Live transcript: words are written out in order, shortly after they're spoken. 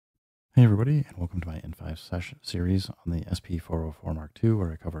Hey everybody, and welcome to my N5 session series on the SP404 Mark II,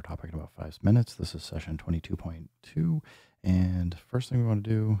 where I cover a topic in about 5 minutes. This is session 22.2, and first thing we want to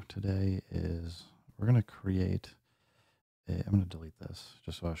do today is we're going to create I'm going to delete this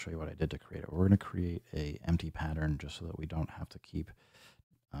just so I'll show you what I did to create it. We're going to create a empty pattern just so that we don't have to keep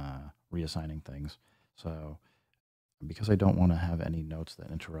reassigning things. So because I don't want to have any notes that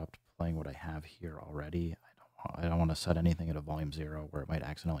interrupt playing what I have here already, I don't want to set anything at a volume 0 where it might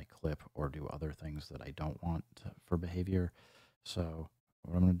accidentally clip or do other things that I don't want for behavior. So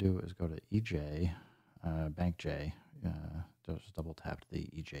what I'm going to do is go to EJ, Bank J, just double tap the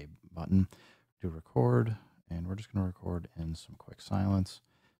EJ button, do record, and we're just going to record in some quick silence.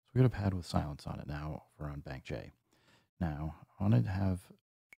 So we got a pad with silence on it now over on Bank J. Now I'm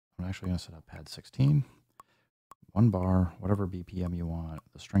actually going to set up pad 16. 1 bar, whatever BPM you want.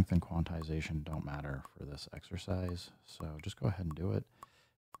 The strength and quantization don't matter for this exercise, so just go ahead and do it.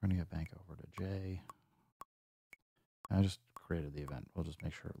 We're going to get bank over to J. I just created the event. We'll just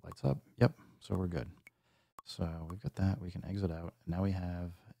make sure it lights up. Yep, so we're good. So we've got that. We can exit out. Now we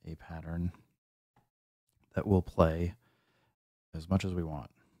have a pattern that will play as much as we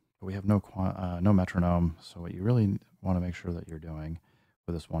want. But we have no metronome, so what you really want to make sure that you're doing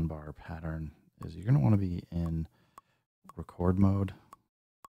with this 1 bar pattern is you're going to want to be in record mode,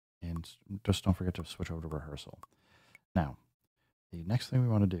 and just don't forget to switch over to rehearsal. Now, the next thing we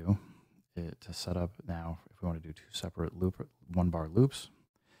want to do to set up now, if we want to do 2 separate 1 bar loops,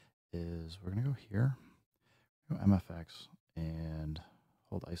 is we're going to go here, go MFX, and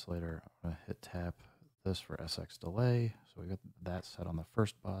hold isolator. I'm going to hit tap this for SX delay. So we got that set on the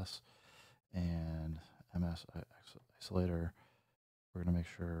first bus, and MS isolator. We're going to make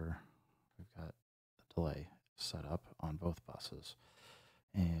sure we've got the delay set up on both buses,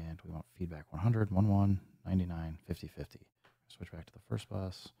 and we want feedback 100, 11, 99, 50, 50. Switch back to the first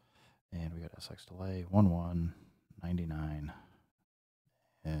bus, and we got SX delay 11, 99,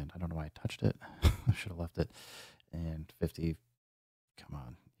 and I don't know why I touched it. I should have left it. And 50. Come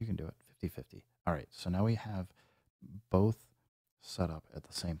on, you can do it. 50, 50. All right, so now we have both set up at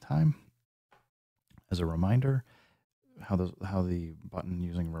the same time. As a reminder, how the button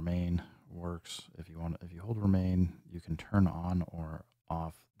using remain works. If you hold remain, you can turn on or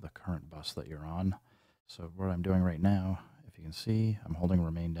off the current bus that you're on. So what I'm doing right now, if you can see, I'm holding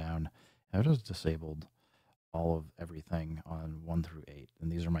remain down. I've just disabled all of everything on 1 through 8,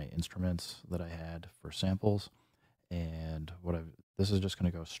 and these are my instruments that I had for samples. And this is just going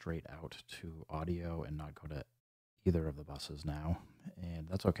to go straight out to audio and not go to either of the buses now, and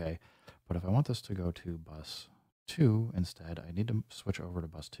that's okay. But if I want this to go to bus 2 instead, I need to switch over to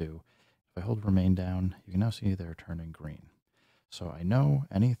bus 2. If I hold remain down, you can now see they're turning green. So I know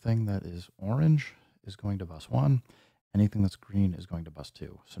anything that is orange is going to bus 1, anything that's green is going to bus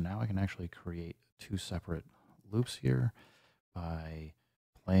 2. So now I can actually create 2 separate loops here by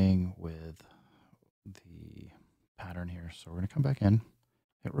playing with the pattern here. So we're going to come back in,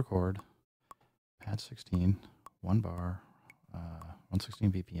 hit record, pad 16, 1 bar,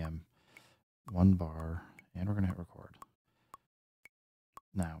 116 BPM, 1 bar, and we're going to hit record.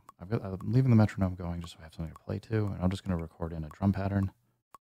 Now, I'm leaving the metronome going just so I have something to play to, and I'm just going to record in a drum pattern.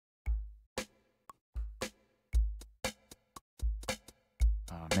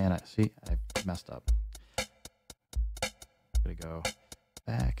 Oh man, I messed up. I'm going to go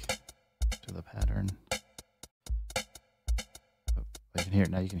back to the pattern.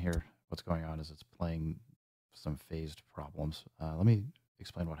 Now you can hear what's going on as it's playing some phased problems. Let me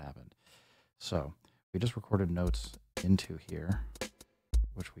explain what happened. So we just recorded notes into here,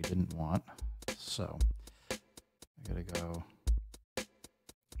 which we didn't want. So I gotta go,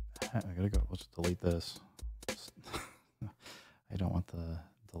 let's delete this. I don't want the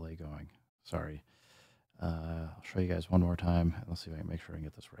delay going. Sorry. I'll show you guys one more time. Let's see if I can make sure I can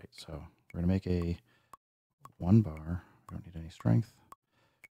get this right. So we're gonna make a 1 bar. We don't need any strength.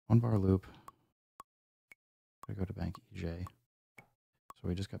 1 bar loop. We go to bank EJ. So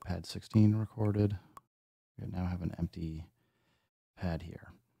we just got pad 16 recorded. We now have an empty pad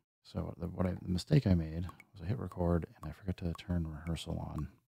here. So the mistake I made was I hit record and I forgot to turn rehearsal on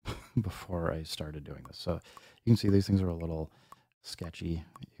before I started doing this. So you can see these things are a little sketchy.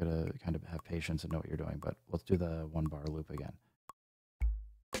 You gotta kind of have patience and know what you're doing. But let's do the 1 bar loop again.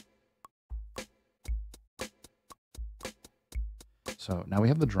 So now we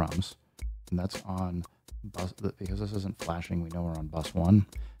have the drums, and that's on bus, because this isn't flashing, we know we're on bus 1.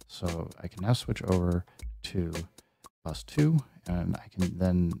 So I can now switch over to bus 2, and I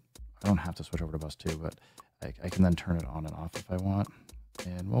don't have to switch over to bus 2, but I can then turn it on and off if I want.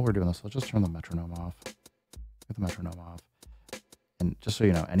 And while we're doing this, let's just turn the metronome off. Get the metronome off. And just so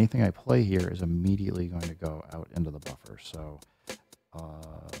you know, anything I play here is immediately going to go out into the buffer. So, I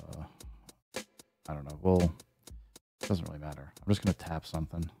don't know. Well, it doesn't really matter. I'm just going to tap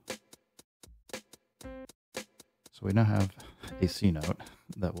something. So we now have a C note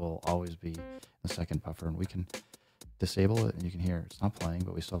that will always be in the second buffer, and we can disable it, and you can hear it's not playing,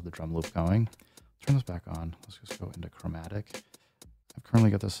 but we still have the drum loop going. Turn this back on. Let's just go into chromatic. I've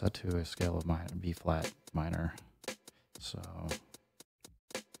currently got this set to a scale of B flat minor. So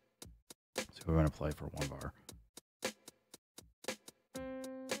we're going to play for 1 bar.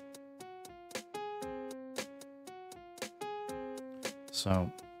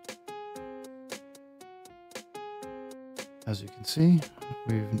 So as you can see,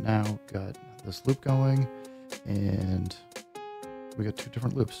 we've now got this loop going, and we got 2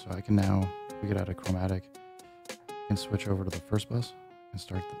 different loops. So I can now, if we get out of chromatic, I can switch over to the first bus and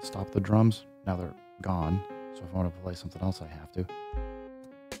stop the drums. Now they're gone. So if I want to play something else, I have to.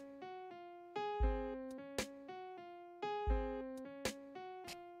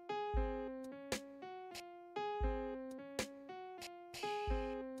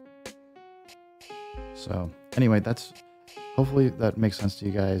 So anyway, hopefully that makes sense to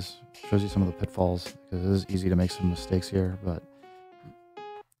you guys. Shows you some of the pitfalls, because it is easy to make some mistakes here, but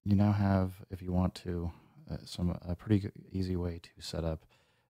you now have, if you want to, a pretty easy way to set up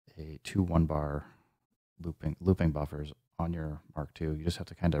 2 1-bar looping buffers on your Mark II. You just have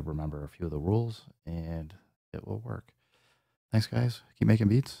to kind of remember a few of the rules, and it will work. Thanks, guys. Keep making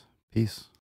beats. Peace.